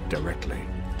us directly.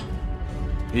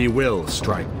 He will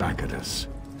strike back at us.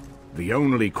 The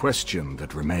only question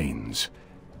that remains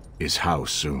is how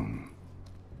soon.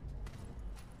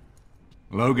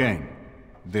 Loghain,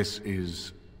 this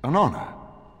is an honor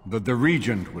that the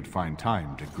Regent would find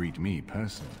time to greet me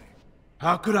personally.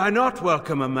 How could I not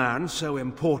welcome a man so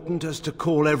important as to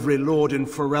call every lord in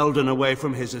Ferelden away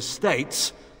from his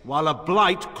estates, while a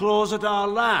blight claws at our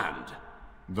land?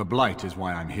 The Blight is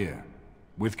why I'm here.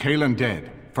 With Cailan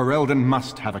dead, Ferelden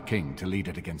must have a king to lead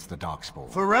it against the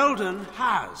Darkspawn. Ferelden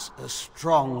has a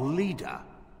strong leader.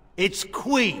 Its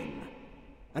queen.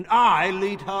 And I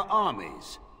lead her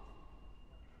armies.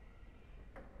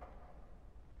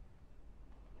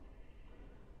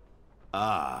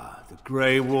 Ah, the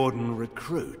Grey Warden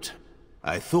recruit.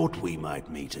 I thought we might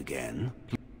meet again.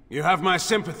 You have my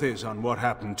sympathies on what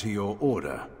happened to your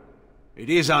order. It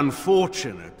is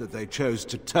unfortunate that they chose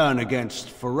to turn against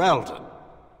Ferelden.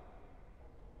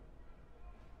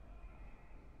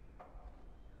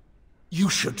 You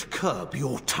should curb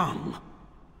your tongue.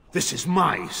 This is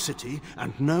my city,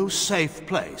 and no safe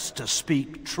place to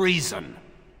speak treason.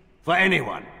 For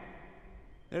anyone.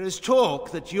 There is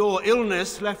talk that your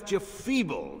illness left you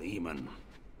feeble, Eamon.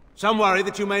 Some worry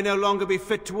that you may no longer be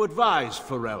fit to advise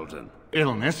Ferelden.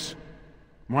 Illness?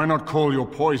 Why not call your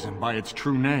poison by its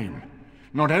true name?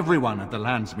 Not everyone at the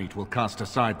Landsmeet will cast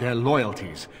aside their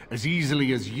loyalties as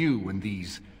easily as you and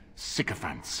these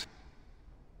sycophants.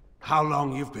 How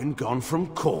long you've been gone from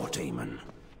court, Eamon?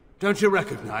 Don't you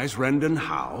recognize Rendon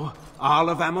Howe, Arl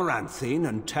of Amaranthine,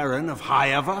 and Terran of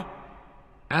Highever?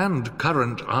 And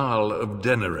current Arl of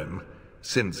Denerim,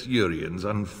 since Urien's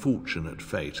unfortunate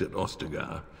fate at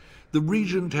Ostagar. The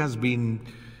Regent has been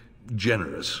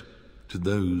generous to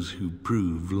those who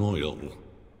prove loyal.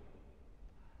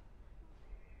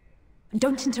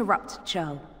 Don't interrupt,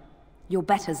 Churl. Your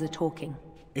betters are talking.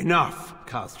 Enough,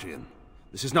 Carthrian.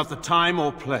 This is not the time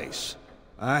or place.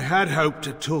 I had hoped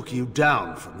to talk you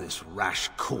down from this rash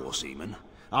course, Eamon.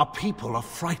 Our people are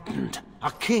frightened.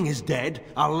 Our king is dead.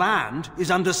 Our land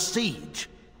is under siege.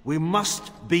 We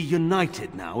must be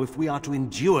united now if we are to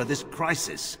endure this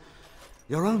crisis.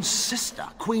 Your own sister,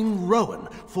 Queen Rowan,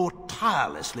 fought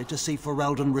tirelessly to see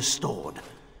Ferelden restored.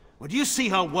 Would you see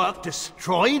her work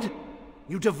destroyed?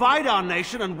 You divide our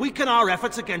nation and weaken our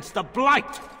efforts against the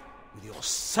Blight, with your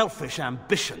selfish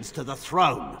ambitions to the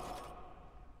throne.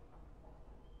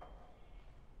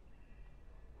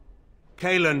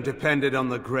 Cailan depended on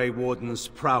the Grey Warden's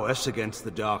prowess against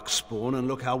the Darkspawn, and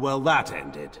look how well that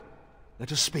ended.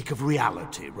 Let us speak of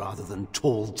reality rather than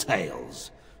tall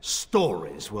tales.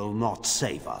 Stories will not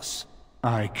save us.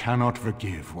 I cannot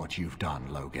forgive what you've done,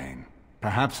 Loghain.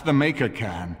 Perhaps the Maker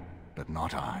can, but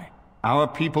not I. Our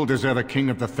people deserve a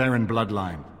king of the Theron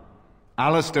bloodline.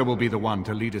 Alistair will be the one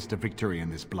to lead us to victory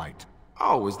in this Blight.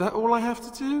 Oh, is that all I have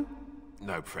to do?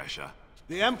 No pressure.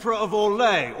 The Emperor of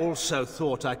Orlais also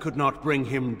thought I could not bring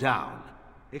him down.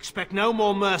 Expect no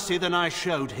more mercy than I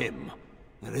showed him.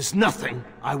 There is nothing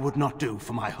I would not do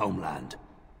for my homeland.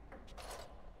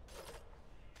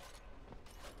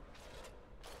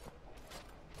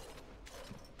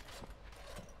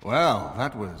 Well,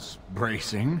 that was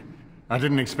bracing. I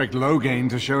didn't expect Loghain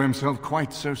to show himself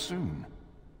quite so soon.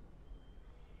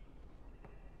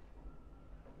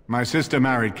 My sister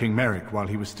married King Merrick while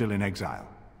he was still in exile.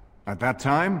 At that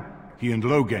time, he and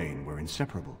Loghain were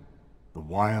inseparable. The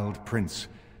wild prince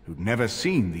who'd never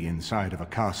seen the inside of a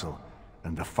castle,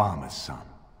 and the farmer's son.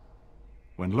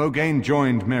 When Loghain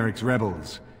joined Merrick's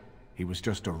rebels, he was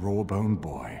just a raw-boned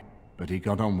boy, but he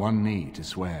got on one knee to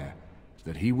swear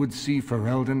that he would see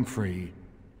Ferelden free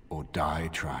or die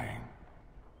trying.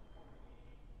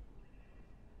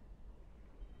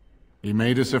 He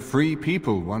made us a free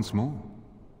people once more.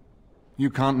 You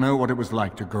can't know what it was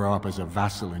like to grow up as a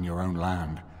vassal in your own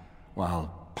land,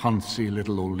 while poncy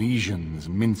little Orlesians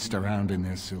minced around in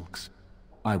their silks.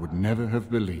 I would never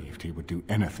have believed he would do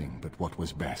anything but what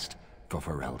was best for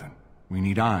Ferelden. We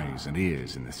need eyes and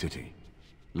ears in the city.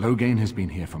 Loghain has been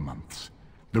here for months.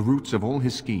 The roots of all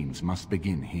his schemes must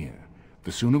begin here.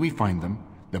 The sooner we find them,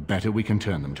 the better we can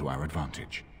turn them to our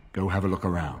advantage. Go have a look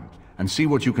around, and see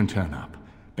what you can turn up.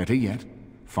 Better yet,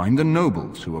 find the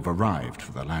nobles who have arrived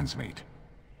for the Landsmeet.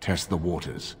 Test the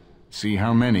waters. See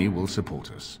how many will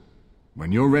support us.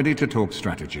 When you're ready to talk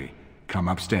strategy, come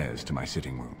upstairs to my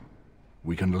sitting room.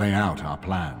 We can lay out our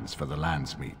plans for the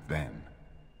Landsmeet then.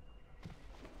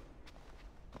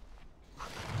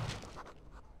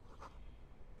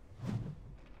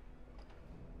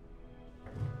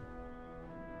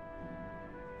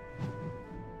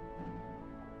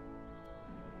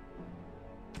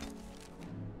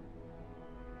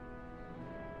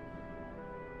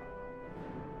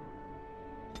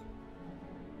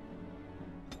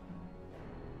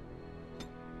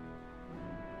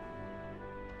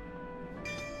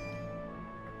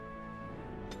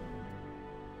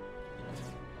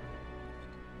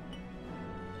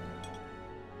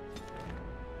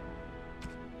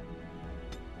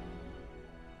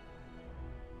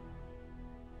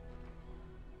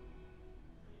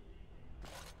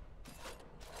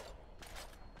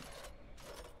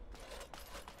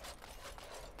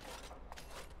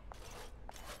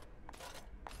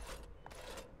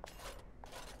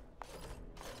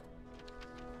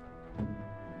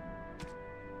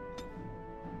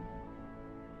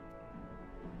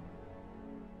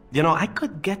 You know, I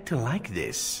could get to like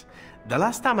this. The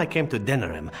last time I came to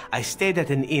Denerim, I stayed at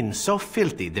an inn so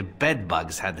filthy the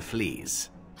bedbugs had fleas.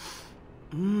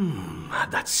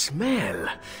 That smell.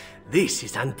 This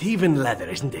is uneven leather,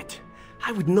 isn't it?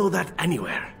 I would know that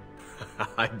anywhere.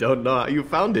 I don't know how you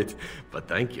found it, but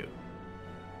thank you.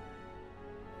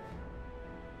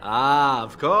 Ah,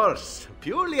 of course.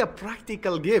 Purely a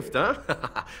practical gift, huh?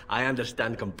 I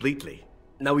understand completely.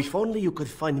 Now, if only you could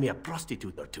find me a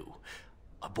prostitute or two.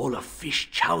 A bowl of fish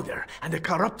chowder and a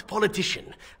corrupt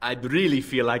politician. I'd really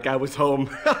feel like I was home.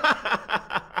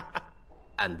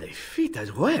 And they fit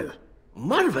as well.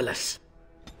 Marvelous.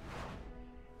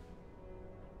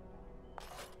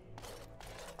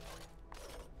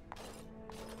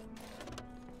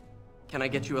 Can I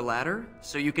get you a ladder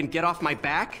so you can get off my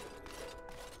back?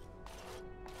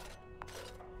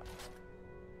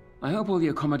 I hope all the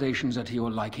accommodations are to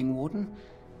your liking, Warden.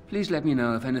 Please let me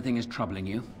know if anything is troubling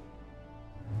you.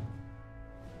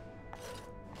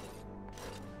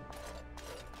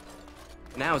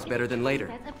 Now is better than later.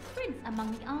 There's a prince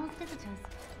among the Arl's visitors.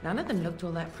 None of them looked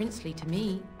all that princely to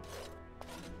me.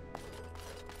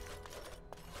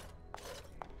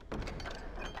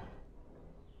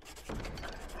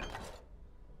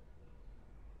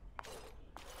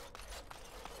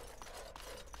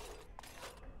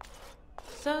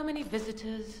 So many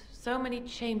visitors, so many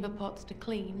chamber pots to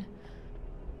clean.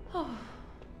 Oh,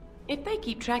 if they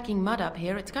keep tracking mud up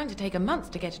here, it's going to take a month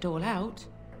to get it all out.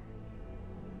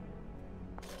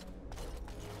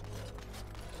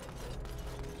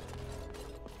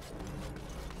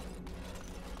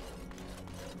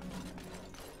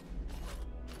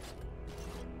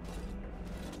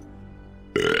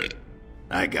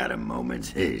 I got a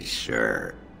moment,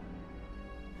 sure.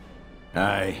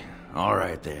 Aye, all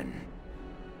right then.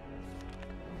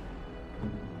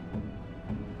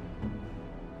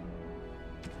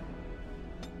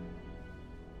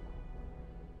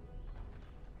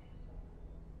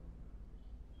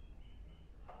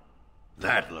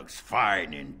 That looks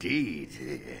fine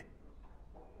indeed.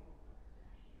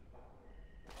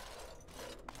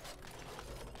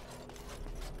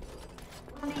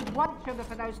 I need 1 sugar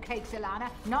for those cakes,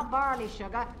 Ilana. Not barley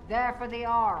sugar. They're for the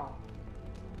Arl.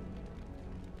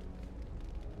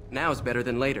 Now is better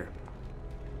than later.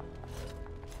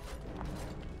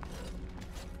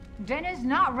 Dinner's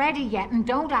not ready yet, and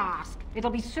don't ask. It'll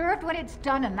be served when it's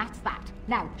done, and that's that.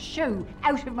 Now, shoo,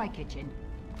 out of my kitchen.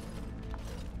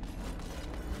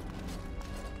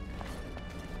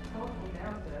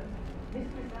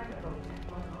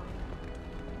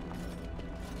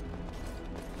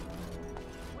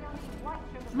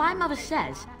 My mother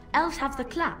says elves have the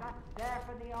clap. There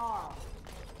for the Arl.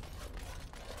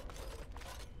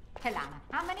 Helena,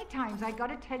 how many times I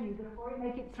gotta tell you before you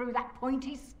make it through that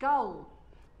pointy skull?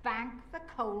 Bank the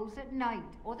coals at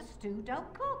night, or the stew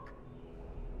don't cook.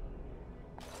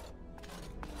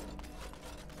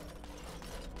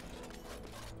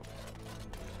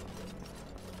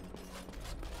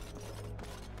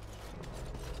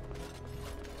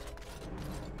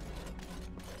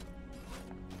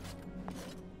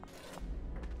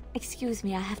 Excuse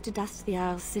me, I have to dust the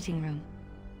Earl's sitting room.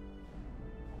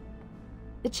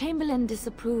 The Chamberlain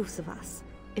disapproves of us.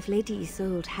 If Lady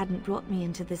Isolde hadn't brought me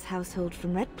into this household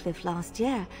from Redcliffe last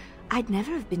year, I'd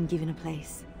never have been given a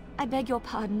place. I beg your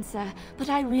pardon, sir, but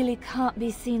I really can't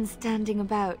be seen standing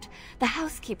about. The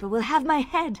housekeeper will have my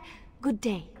head. Good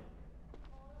day.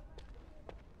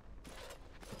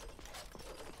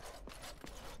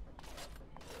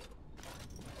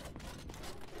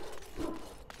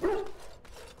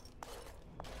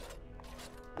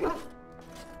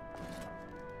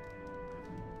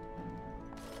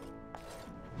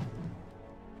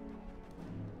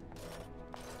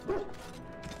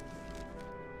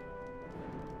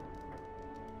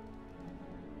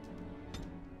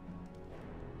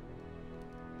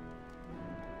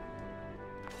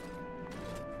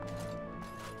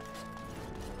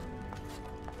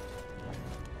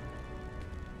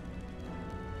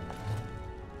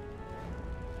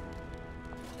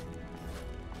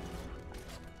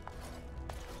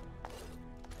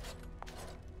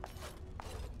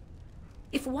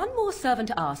 If one more servant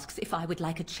asks if I would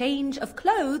like a change of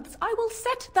clothes, I will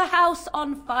set the house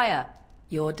on fire.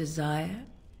 Your desire?